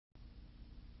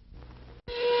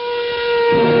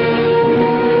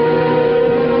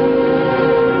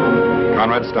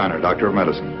Styner, Doctor of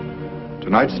Medicine.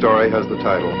 Tonight's story has the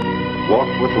title, Walk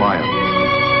with Lions.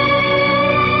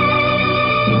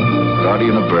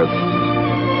 Guardian of birth,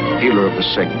 healer of the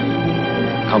sick,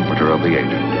 comforter of the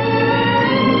aged.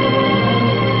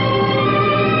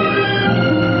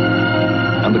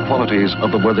 And the qualities of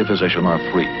the worthy physician are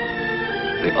three: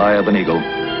 the eye of an eagle,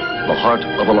 the heart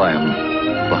of a lion,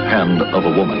 the hand of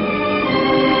a woman.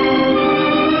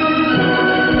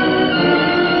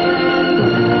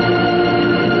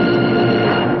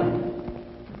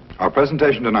 Our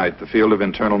presentation tonight, the field of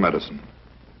internal medicine.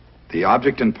 The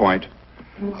object in point,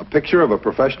 a picture of a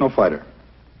professional fighter.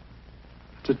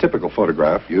 It's a typical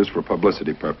photograph used for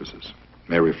publicity purposes. It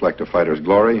may reflect a fighter's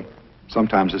glory,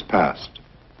 sometimes his past.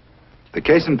 The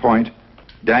case in point,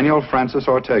 Daniel Francis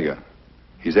Ortega.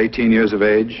 He's 18 years of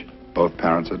age. Both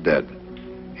parents are dead.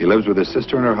 He lives with his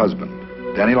sister and her husband.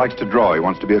 Danny likes to draw. He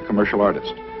wants to be a commercial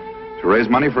artist. To raise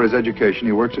money for his education,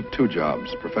 he works at two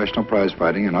jobs, professional prize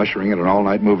fighting and ushering at an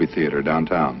all-night movie theater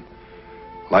downtown.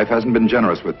 Life hasn't been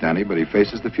generous with Danny, but he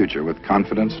faces the future with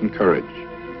confidence and courage.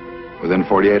 Within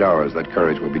 48 hours, that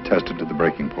courage will be tested to the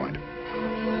breaking point.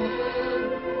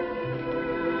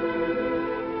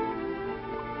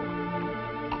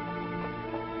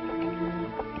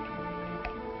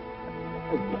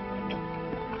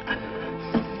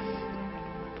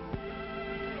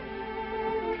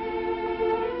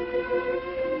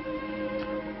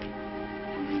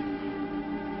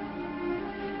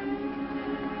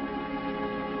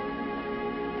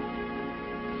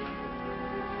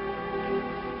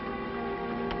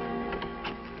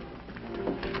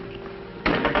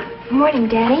 Morning,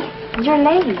 Danny. You're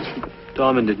late.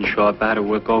 Dorman didn't show up. I had to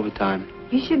work overtime.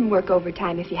 You shouldn't work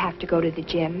overtime if you have to go to the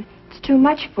gym. It's too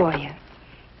much for you.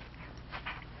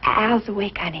 Al's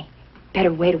awake, honey.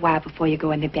 Better wait a while before you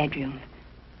go in the bedroom.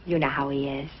 You know how he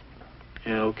is.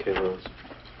 Yeah, okay, Rose.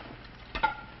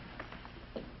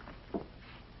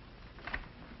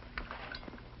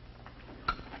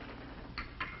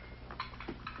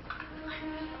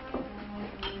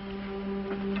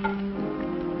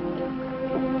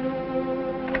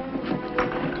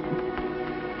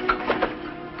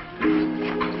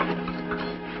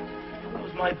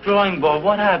 Drawing board,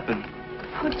 what happened?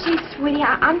 Oh, gee, sweetie,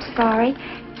 I'm sorry.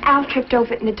 Al tripped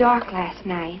over it in the dark last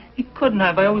night. He couldn't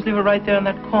have. I always leave it right there in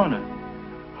that corner.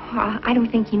 Well, I don't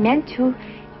think he meant to.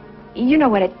 You know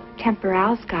what a temper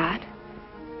Al's got.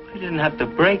 He didn't have to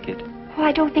break it. Well,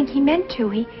 I don't think he meant to.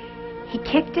 He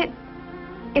kicked it.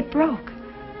 It broke.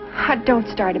 Don't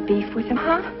start a beef with him,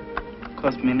 huh?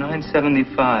 Cost me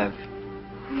 $9.75.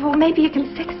 Well, maybe you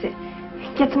can fix it.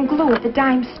 Get some glue at the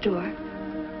dime store.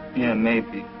 Yeah,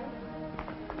 maybe.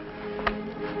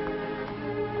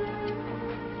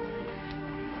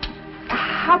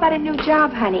 How about a new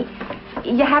job, honey?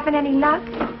 You having any luck?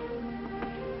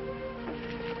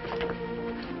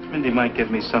 Mindy might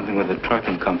give me something with a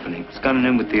trucking company. It's got an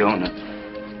in with the owner.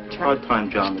 Part-time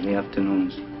job in the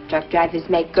afternoons. Truck drivers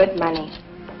make good money.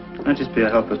 I'll just be a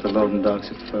helper at the loading docks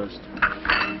at first.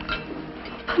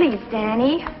 Please,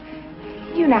 Danny.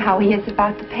 You know how he is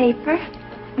about the paper.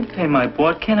 You pay my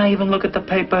board. Can't I even look at the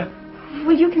paper?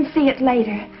 Well, you can see it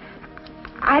later.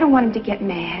 I don't want him to get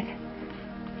mad.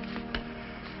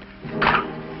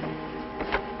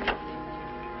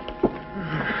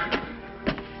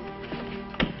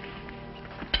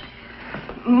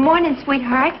 Morning,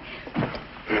 sweetheart.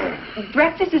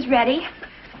 Breakfast is ready.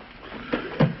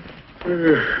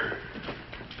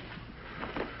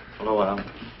 Hello, Al.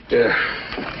 Yeah.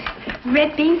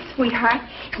 Red beans, sweetheart.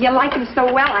 You like them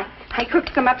so well, I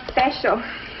cooked them up special.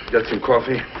 Got some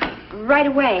coffee? Right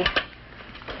away.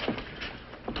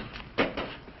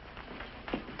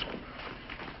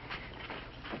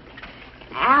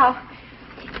 Al,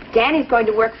 Danny's going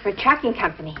to work for a trucking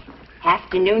company.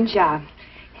 Afternoon job.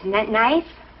 Isn't that nice?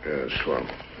 Yeah, swell.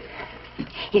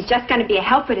 He's just going to be a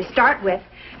helper to start with,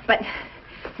 but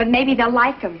maybe they'll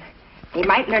like him. They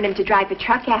might learn him to drive a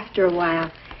truck after a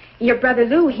while. Your brother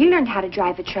Lou, he learned how to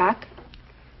drive a truck.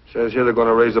 Says here they're going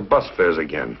to raise the bus fares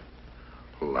again.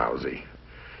 Lousy.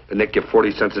 They nick you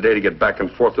 40 cents a day to get back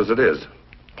and forth as it is.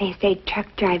 They say truck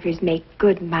drivers make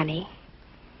good money.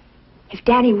 If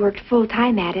Danny worked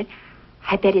full-time at it,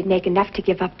 I bet he'd make enough to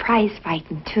give up prize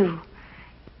fighting, too.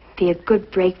 Be a good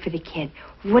break for the kid,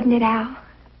 wouldn't it, Al?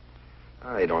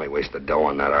 I'd only waste the dough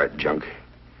on that art junk.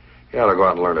 He ought to go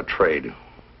out and learn a trade.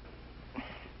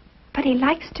 But he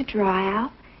likes to draw,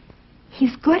 Al.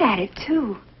 He's good at it,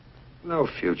 too. No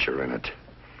future in it.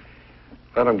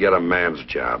 Let him get a man's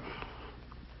job,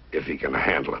 if he can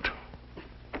handle it.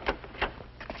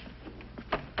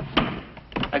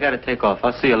 I gotta take off.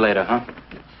 I'll see you later, huh?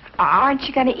 Aren't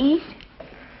you going to eat?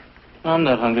 I'm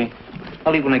not hungry.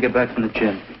 I'll eat when I get back from the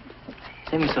gym.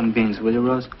 Save me some beans, will you,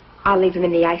 Rose? I'll leave them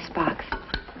in the icebox.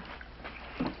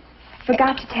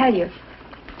 Forgot to tell you.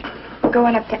 We're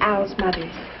going up to Al's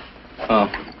mother's. Oh.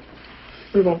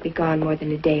 We won't be gone more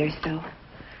than a day or so.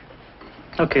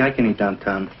 Okay, I can eat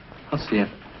downtown. I'll see you.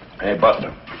 Hey,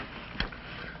 Buster.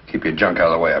 Keep your junk out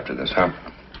of the way after this, huh?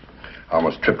 I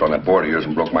almost tripped on that board of yours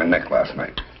and broke my neck last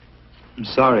night. I'm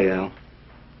sorry, Al.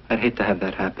 I'd hate to have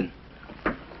that happen.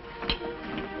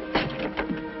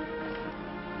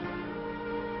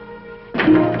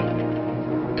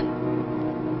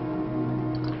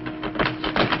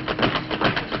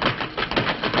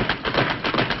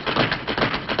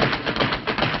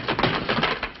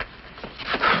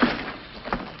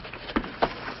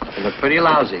 You look pretty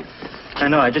lousy. I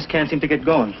know, I just can't seem to get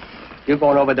going. You're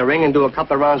going over the ring and do a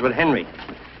couple of rounds with Henry.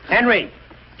 Henry,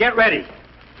 get ready.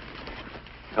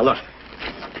 Now look,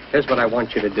 here's what I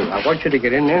want you to do. I want you to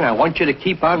get in there and I want you to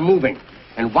keep on moving.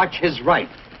 And watch his right.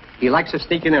 He likes to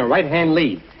sneak in a right-hand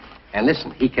lead. And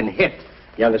listen, he can hit.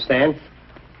 You understand?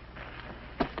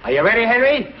 Are you ready,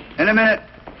 Henry? In a minute.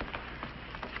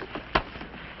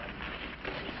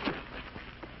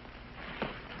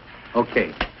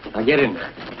 Okay, now get in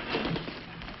there.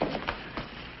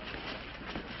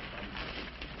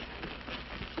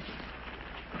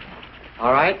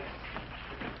 All right.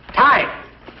 Time.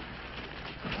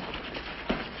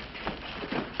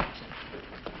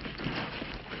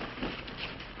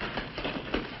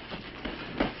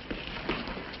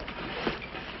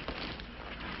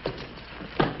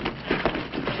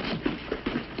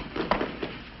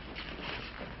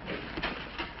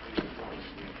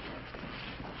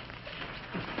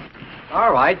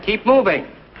 All right, keep moving.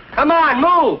 Come on,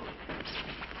 move.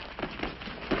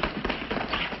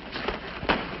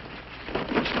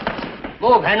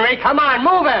 Move, Henry. Come on,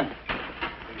 move him.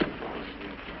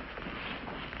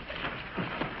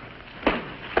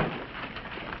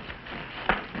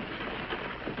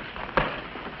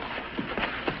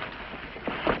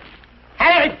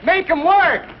 Hey, make him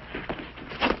work.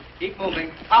 Keep moving.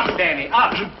 Up, Danny,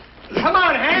 up. Come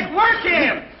on, Hank, work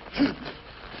him.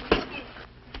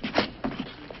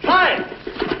 Time.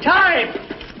 Time.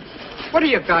 What are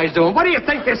you guys doing? What do you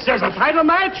think this is, a title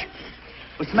match?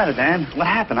 What's the matter, Dan? What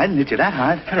happened? I didn't hit you that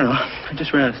hard. I don't know. I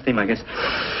just ran out of steam, I guess.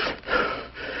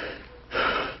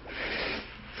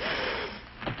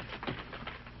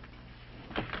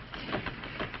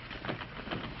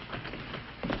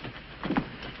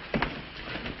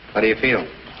 How do you feel?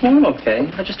 Well, I'm okay.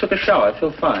 I just took a shower. I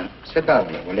feel fine. Sit down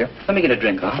a minute, will you? Let me get a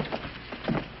drink, huh?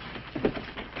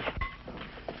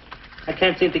 I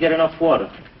can't seem to get enough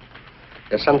water.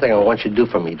 There's something I want you to do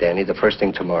for me, Danny, the first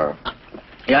thing tomorrow.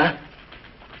 Yeah?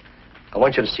 I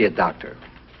want you to see a doctor.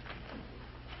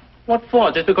 What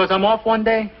for? Just because I'm off one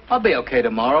day? I'll be okay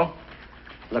tomorrow.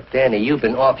 Look, Danny, you've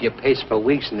been off your pace for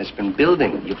weeks and it's been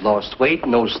building. You've lost weight,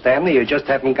 no stamina, you just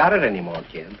haven't got it anymore,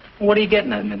 kid. What are you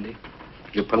getting at, Mindy?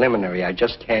 Your preliminary, I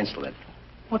just canceled it.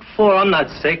 What for? I'm not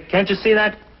sick. Can't you see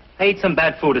that? I ate some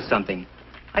bad food or something.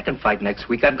 I can fight next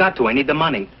week. I've got to. I need the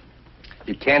money.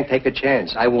 You can't take a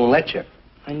chance. I won't let you.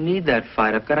 I need that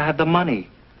fight. I've got to have the money.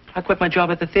 I quit my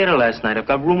job at the theater last night. I've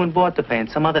got room and board to pay and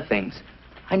some other things.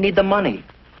 I need the money.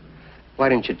 Why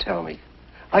didn't you tell me?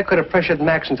 I could have pressured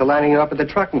Max into lining you up at the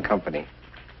trucking company.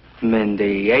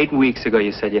 Mindy, 8 weeks ago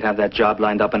you said you'd have that job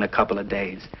lined up in a couple of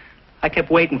days. I kept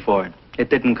waiting for it. It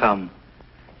didn't come.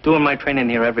 Doing my training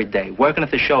here every day, working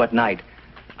at the show at night.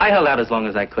 I held out as long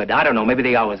as I could. I don't know, maybe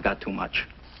the hours got too much.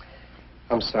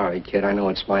 I'm sorry, kid. I know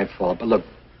it's my fault. But look,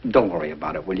 don't worry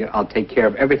about it, will you? I'll take care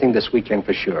of everything this weekend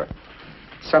for sure.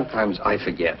 Sometimes I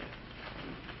forget.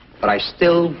 But I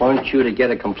still want you to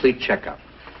get a complete checkup.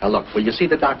 Now, look, will you see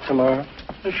the doctor tomorrow?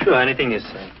 Sure, anything you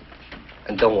say.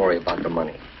 And don't worry about the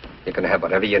money. You're going to have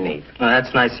whatever you need. Well,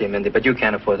 that's nice of you, Mindy, but you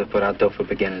can't afford to put out dough for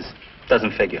beginners.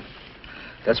 Doesn't figure.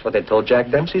 That's what they told Jack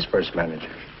Dempsey's first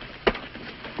manager.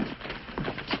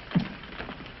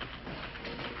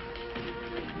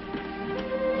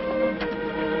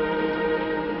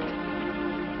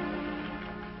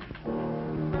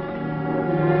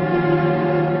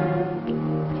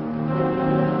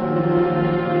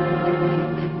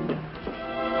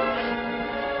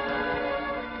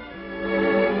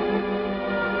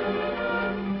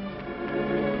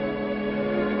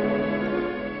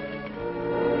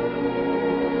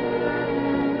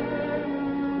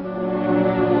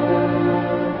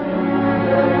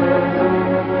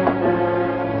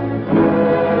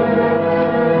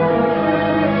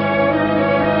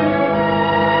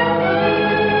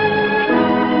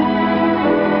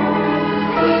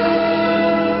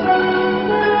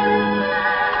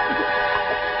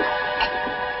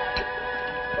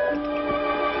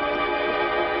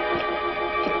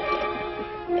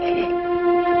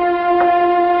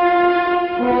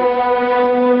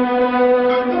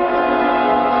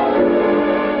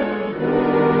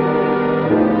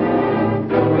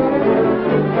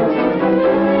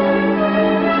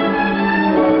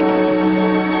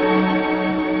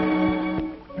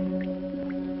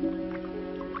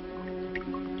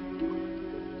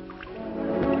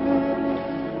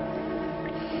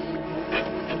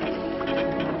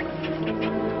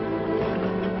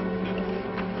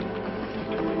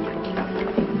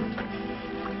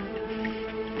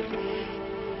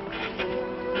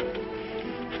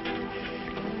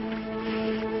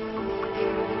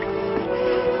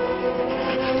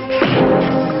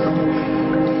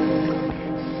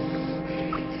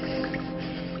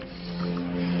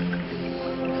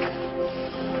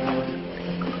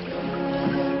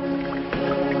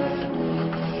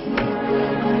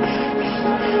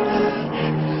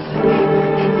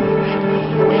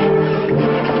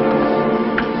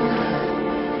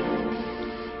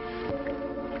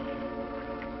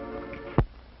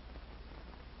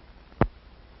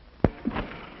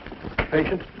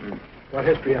 patient? What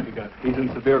history have you got? He's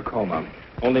in severe coma.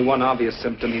 Only one obvious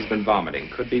symptom, he's been vomiting.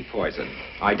 Could be poison.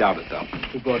 I doubt it, though.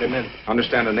 Who brought him in?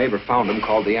 Understand a neighbor found him,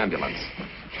 called the ambulance.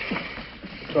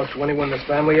 Talked to anyone in his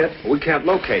family yet? We can't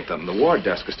locate them. The ward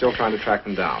desk is still trying to track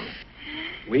them down.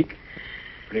 Weak?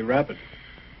 Pretty rapid.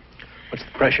 What's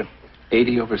the pressure?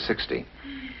 80/60.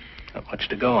 Not much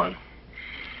to go on.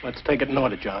 Let's take it in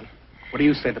order, John. What do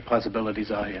you say the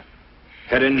possibilities are here?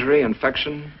 Head injury,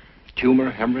 infection, tumor,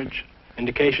 hemorrhage.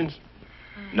 Indications?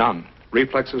 None.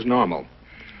 Reflexes normal.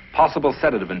 Possible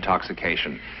sedative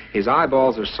intoxication. His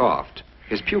eyeballs are soft.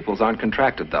 His pupils aren't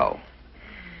contracted, though.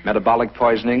 Metabolic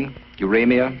poisoning,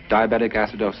 uremia, diabetic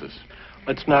acidosis.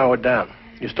 Let's narrow it down.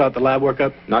 You start the lab work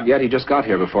up? Not yet. He just got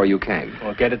here before you came.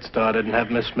 Well, get it started and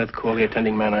have Miss Smith call the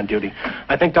attending man on duty.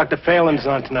 I think Dr. Phelan's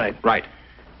on tonight. Right.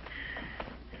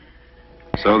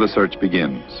 So the search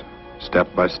begins, step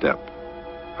by step,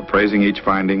 appraising each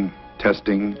finding,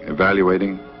 testing,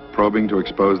 evaluating, probing to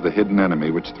expose the hidden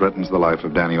enemy which threatens the life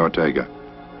of Danny Ortega.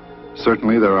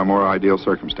 Certainly, there are more ideal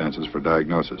circumstances for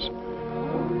diagnosis.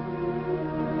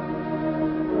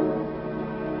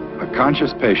 A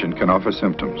conscious patient can offer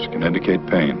symptoms, can indicate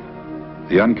pain.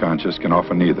 The unconscious can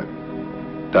offer neither.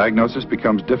 Diagnosis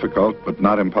becomes difficult, but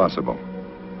not impossible.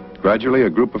 Gradually, a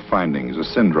group of findings, a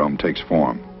syndrome, takes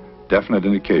form. Definite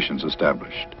indications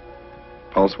established.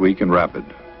 Pulse weak and rapid,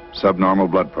 subnormal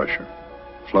blood pressure,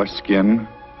 flushed skin,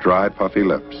 dry, puffy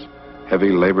lips, heavy,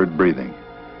 labored breathing.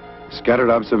 Scattered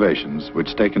observations,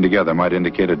 which taken together might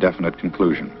indicate a definite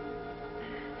conclusion.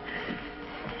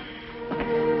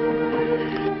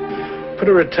 Put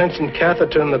a retention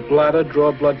catheter in the bladder,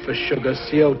 draw blood for sugar,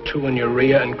 CO2 and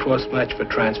urea, and cross-match for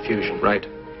transfusion. Right.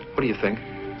 What do you think?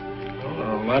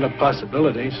 Well, a lot of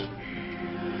possibilities.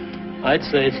 I'd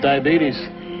say it's diabetes.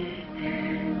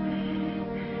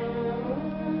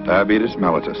 Diabetes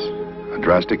mellitus, a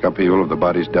drastic upheaval of the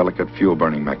body's delicate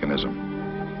fuel-burning mechanism.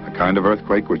 A kind of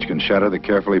earthquake which can shatter the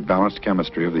carefully balanced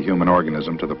chemistry of the human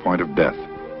organism to the point of death.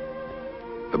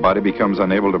 The body becomes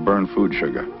unable to burn food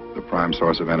sugar, the prime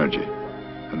source of energy.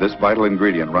 And this vital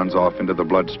ingredient runs off into the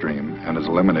bloodstream and is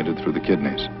eliminated through the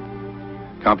kidneys.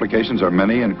 Complications are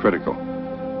many and critical.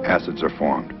 Acids are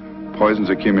formed. Poisons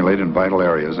accumulate in vital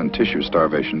areas and tissue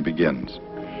starvation begins.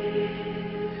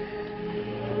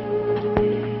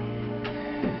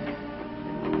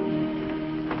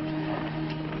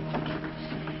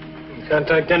 You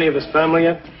contact any of his family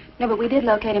yet? No, but we did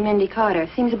locate a Mindy Carter.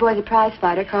 Seems the boy's a prize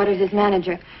fighter. Carter's his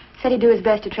manager. Said he'd do his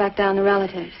best to track down the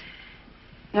relatives.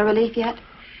 No relief yet?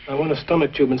 I want a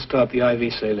stomach tube and start the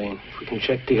IV saline. If we can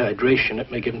check dehydration, it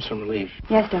may give him some relief.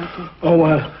 Yes, Doctor. Oh,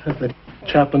 has the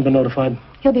chaplain been notified?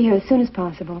 He'll be here as soon as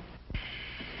possible.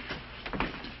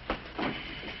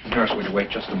 Nurse, would you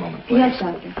wait just a moment, please? Yes,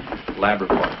 Doctor. Lab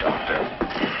report,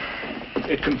 Doctor.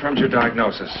 It confirms your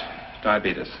diagnosis.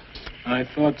 Diabetes. I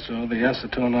thought so. The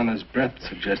acetone on his breath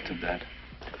suggested that.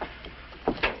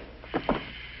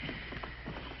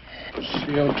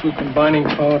 CO2 combining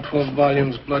power, 12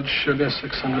 volumes, blood sugar,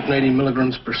 680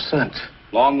 milligrams %.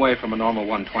 Long way from a normal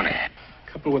 120.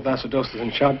 Coupled with acidosis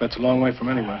and shock, that's a long way from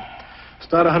anywhere.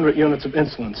 Start 100 units of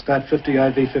insulin. Stat 50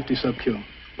 IV, 50 sub-Q.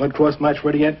 Blood cross match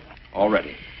ready yet? All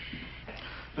ready.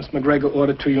 Miss McGregor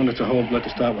ordered 2 units of whole blood to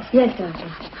start with. Yes, Doctor.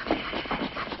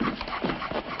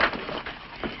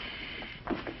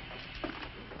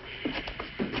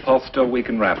 Pulse still weak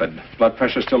and rapid. Blood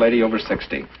pressure still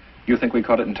 80/60. You think we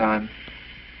caught it in time?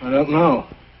 I don't know.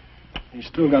 He's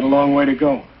still got a long way to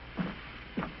go.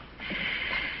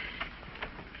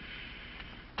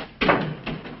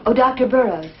 Oh, Dr.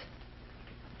 Burroughs.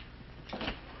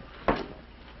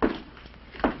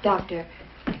 Doctor,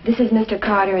 this is Mr.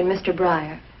 Carter and Mr.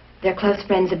 Breyer. They're close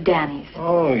friends of Danny's.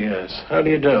 Oh, yes. How do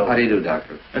you do? How do you do,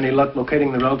 Doctor? Any luck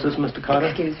locating the relatives, Mr. Carter?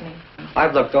 Excuse me.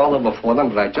 I've looked all over for them,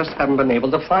 but I just haven't been able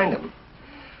to find them.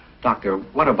 Doctor,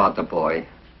 what about the boy?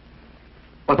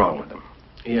 What's wrong with him?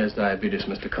 He has diabetes,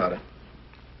 Mr. Carter.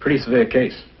 Pretty severe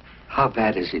case. How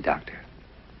bad is he, Doctor?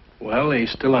 Well,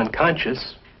 he's still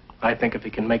unconscious. I think if he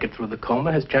can make it through the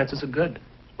coma, his chances are good.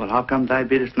 Well, how come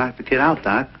diabetes knocked the kid out,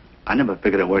 Doc? I never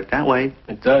figured it worked that way.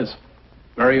 It does.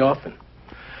 Very often.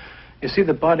 You see,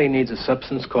 the body needs a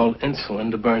substance called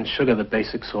insulin to burn sugar, the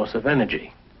basic source of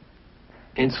energy.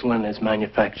 Insulin is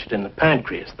manufactured in the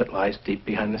pancreas that lies deep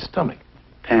behind the stomach.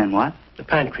 What? The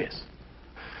pancreas.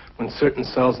 When certain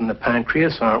cells in the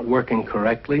pancreas aren't working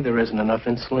correctly, there isn't enough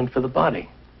insulin for the body.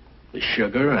 The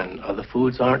sugar and other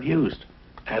foods aren't used,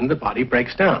 and the body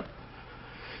breaks down.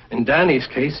 In Danny's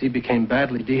case, he became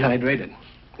badly dehydrated,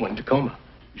 went into coma.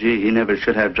 Gee, he never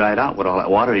should have dried out with all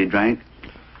that water he drank.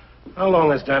 How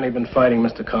long has Danny been fighting,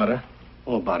 Mr. Carter?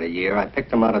 Oh, about a year. I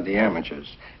picked him out of the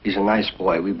amateurs. He's a nice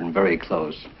boy. We've been very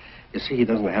close. You see, he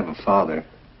doesn't have a father.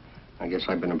 I guess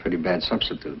I've been a pretty bad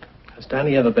substitute. Has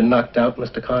Danny ever been knocked out,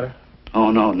 Mr. Carter?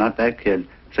 Oh, no, not that kid.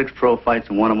 6 pro fights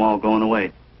and won them all going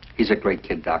away. He's a great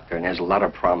kid, Doctor, and has a lot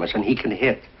of promise, and he can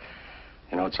hit.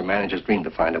 You know, it's a manager's dream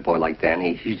to find a boy like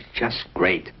Danny. He's just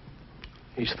great.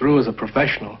 He's through as a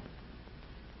professional.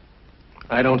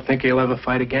 I don't think he'll ever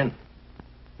fight again.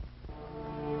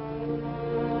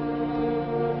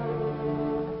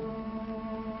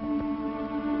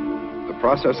 The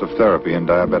process of therapy in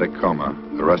diabetic coma,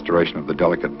 the restoration of the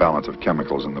delicate balance of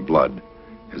chemicals in the blood,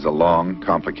 is a long,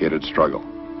 complicated struggle.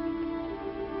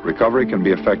 Recovery can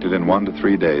be effected in 1 to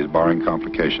 3 days, barring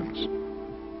complications.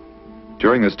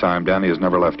 During this time, Danny is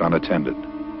never left unattended.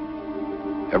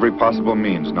 Every possible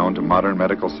means known to modern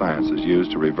medical science is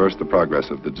used to reverse the progress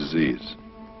of the disease.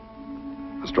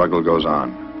 The struggle goes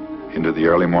on into the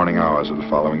early morning hours of the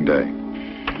following day.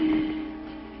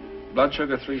 Blood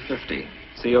sugar 350,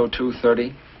 CO2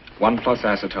 30, 1 plus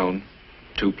acetone,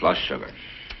 2 plus sugar.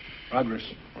 Progress.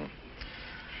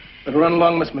 Better run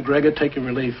along, Miss McGregor. Take your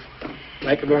relief.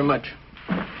 Thank you very much.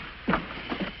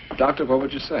 Doctor, what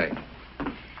would you say?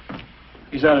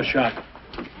 He's out of shot.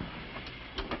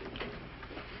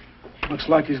 Looks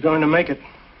like he's going to make it.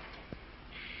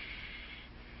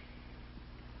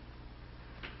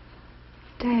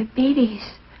 Diabetes.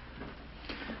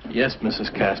 Yes,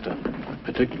 Mrs. Castor.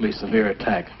 Particularly severe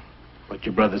attack. But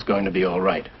your brother's going to be all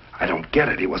right. I don't get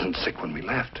it. He wasn't sick when we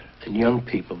left. In young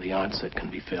people, the onset can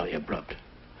be fairly abrupt.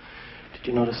 Did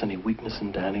you notice any weakness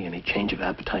in Danny? Any change of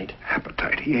appetite?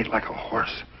 Appetite? He ate like a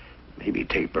horse. Maybe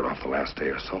tapered off the last day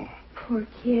or so. Poor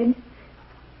kid.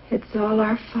 It's all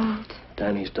our fault.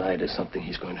 Danny's diet is something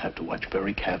he's going to have to watch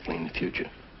very carefully in the future.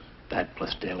 That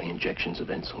plus daily injections of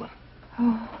insulin.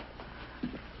 Oh.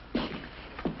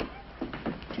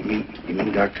 You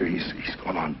mean, Doctor, he's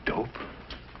gone on dope?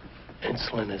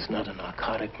 Insulin is not a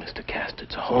narcotic, Mr. Cast.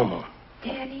 It's a hormone.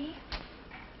 Danny?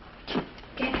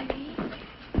 Danny?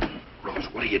 Rose,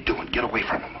 what are you doing? Get away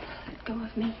from him. Let go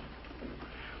of me.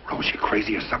 Rose, you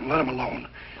crazy or something? Let him alone.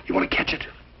 You want to catch it?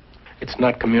 It's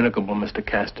not communicable, Mr.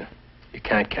 Castor. You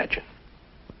can't catch it.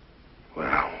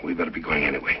 Well, we better be going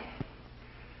anyway.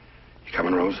 You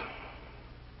coming, Rose?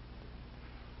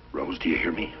 Rose, do you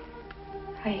hear me?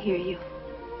 I hear you.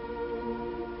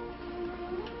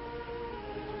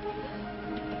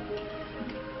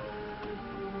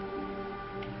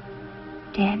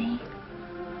 Danny?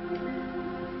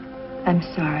 I'm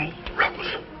sorry.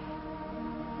 Rose.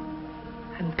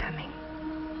 I'm coming.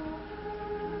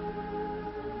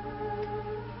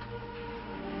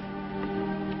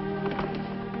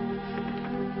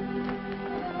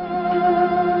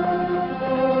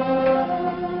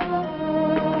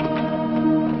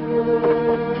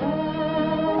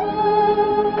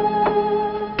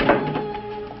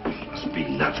 Must be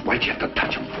nuts. Why'd you have to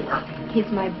touch him for? He's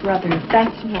my brother.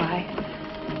 That's why.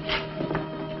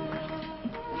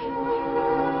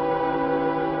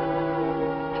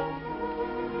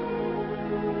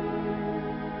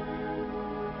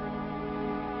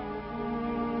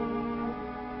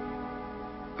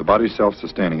 The body's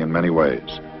self-sustaining in many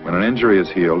ways. When an injury is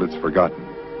healed, it's forgotten.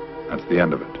 That's the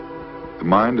end of it. The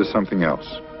mind is something else.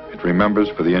 It remembers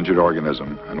for the injured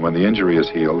organism, and when the injury is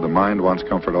healed, the mind wants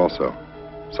comfort also.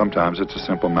 Sometimes it's a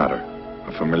simple matter.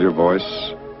 A familiar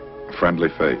voice, a friendly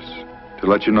face, to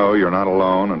let you know you're not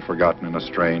alone and forgotten in a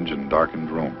strange and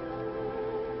darkened room.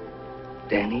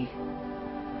 Danny?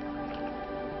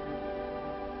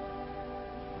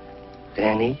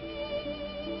 Danny?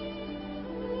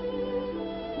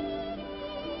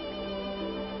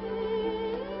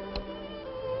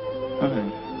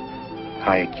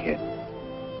 Hi, kid.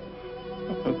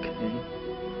 Okay.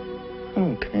 I'm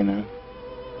okay now.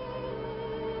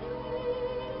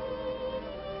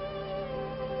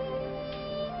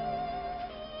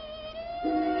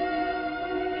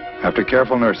 After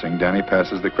careful nursing, Danny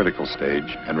passes the critical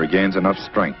stage and regains enough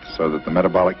strength so that the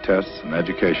metabolic tests and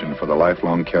education for the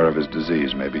lifelong care of his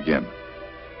disease may begin.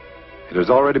 It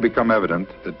has already become evident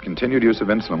that continued use of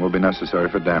insulin will be necessary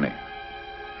for Danny.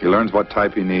 He learns what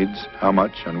type he needs, how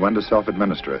much, and when to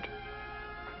self-administer it.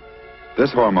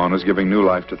 This hormone is giving new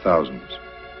life to thousands.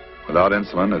 Without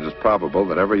insulin, it is probable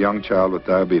that every young child with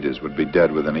diabetes would be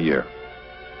dead within a year.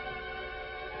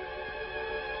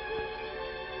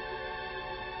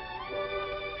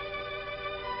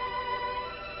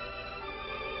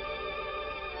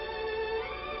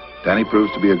 Danny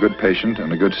proves to be a good patient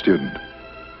and a good student.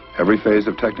 Every phase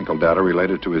of technical data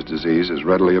related to his disease is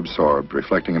readily absorbed,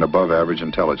 reflecting an above-average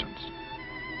intelligence.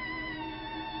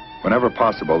 Whenever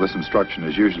possible, this instruction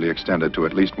is usually extended to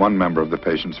at least one member of the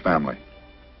patient's family.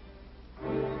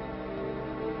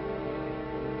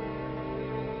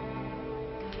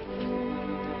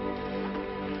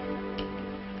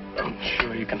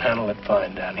 can handle it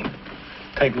fine, Danny.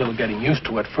 Take a little getting used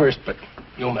to it first, but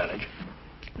you'll manage.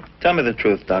 Tell me the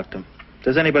truth, Doctor.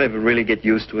 Does anybody ever really get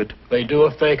used to it? They do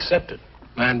if they accept it.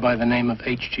 A man by the name of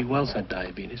H.G. Wells had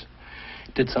diabetes.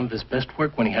 Did some of his best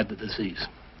work when he had the disease.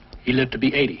 He lived to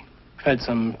be 80. Had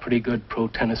some pretty good pro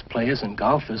tennis players and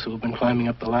golfers who have been climbing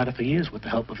up the ladder for years with the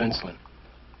help of insulin.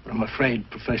 But I'm afraid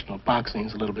professional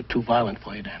boxing's a little bit too violent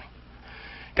for you, Danny.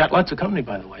 Got lots of company,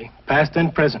 by the way, past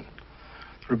and present.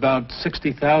 There are about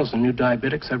 60,000 new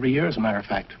diabetics every year, as a matter of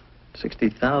fact.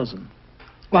 60,000?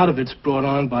 A lot of it's brought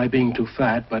on by being too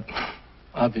fat, but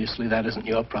obviously that isn't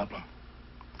your problem.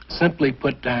 Simply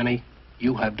put, Danny,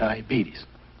 you have diabetes.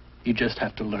 You just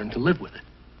have to learn to live with it.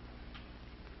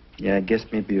 Yeah, I guess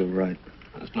maybe you're right.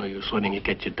 There's no use letting it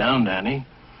get you down, Danny.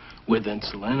 With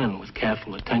insulin and with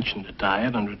careful attention to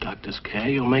diet under a doctor's care,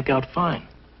 you'll make out fine.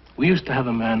 We used to have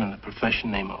a man in the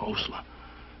profession named Osler.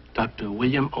 Dr.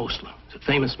 William Osler. He's a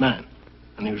famous man,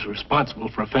 and he was responsible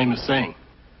for a famous saying.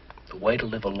 The way to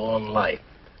live a long life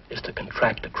is to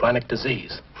contract a chronic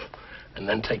disease and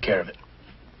then take care of it.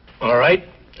 All right,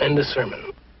 end the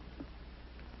sermon.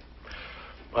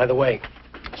 By the way,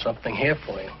 something here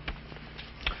for you.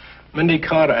 Mindy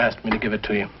Carter asked me to give it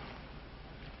to you.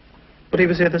 But he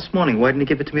was here this morning. Why didn't he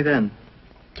give it to me then?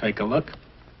 Take a look.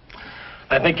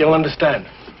 I think you'll understand.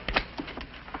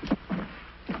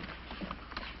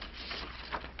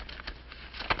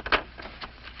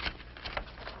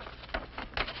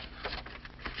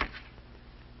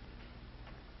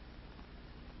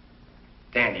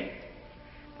 Danny,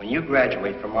 when you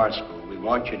graduate from art school, we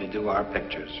want you to do our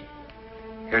pictures.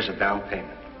 Here's a down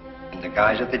payment. And the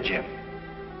guys at the gym.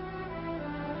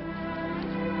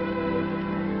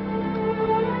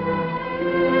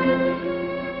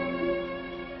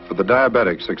 For the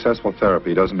diabetic, successful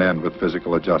therapy doesn't end with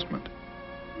physical adjustment.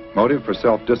 Motive for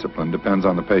self-discipline depends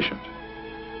on the patient.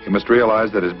 He must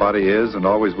realize that his body is and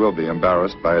always will be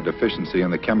embarrassed by a deficiency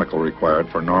in the chemical required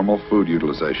for normal food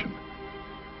utilization.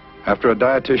 After a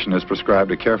dietitian has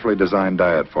prescribed a carefully designed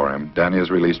diet for him, Danny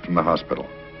is released from the hospital.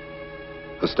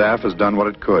 The staff has done what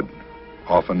it could,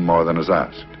 often more than is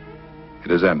asked.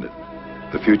 It has ended.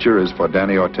 The future is for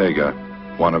Danny Ortega,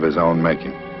 one of his own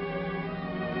making.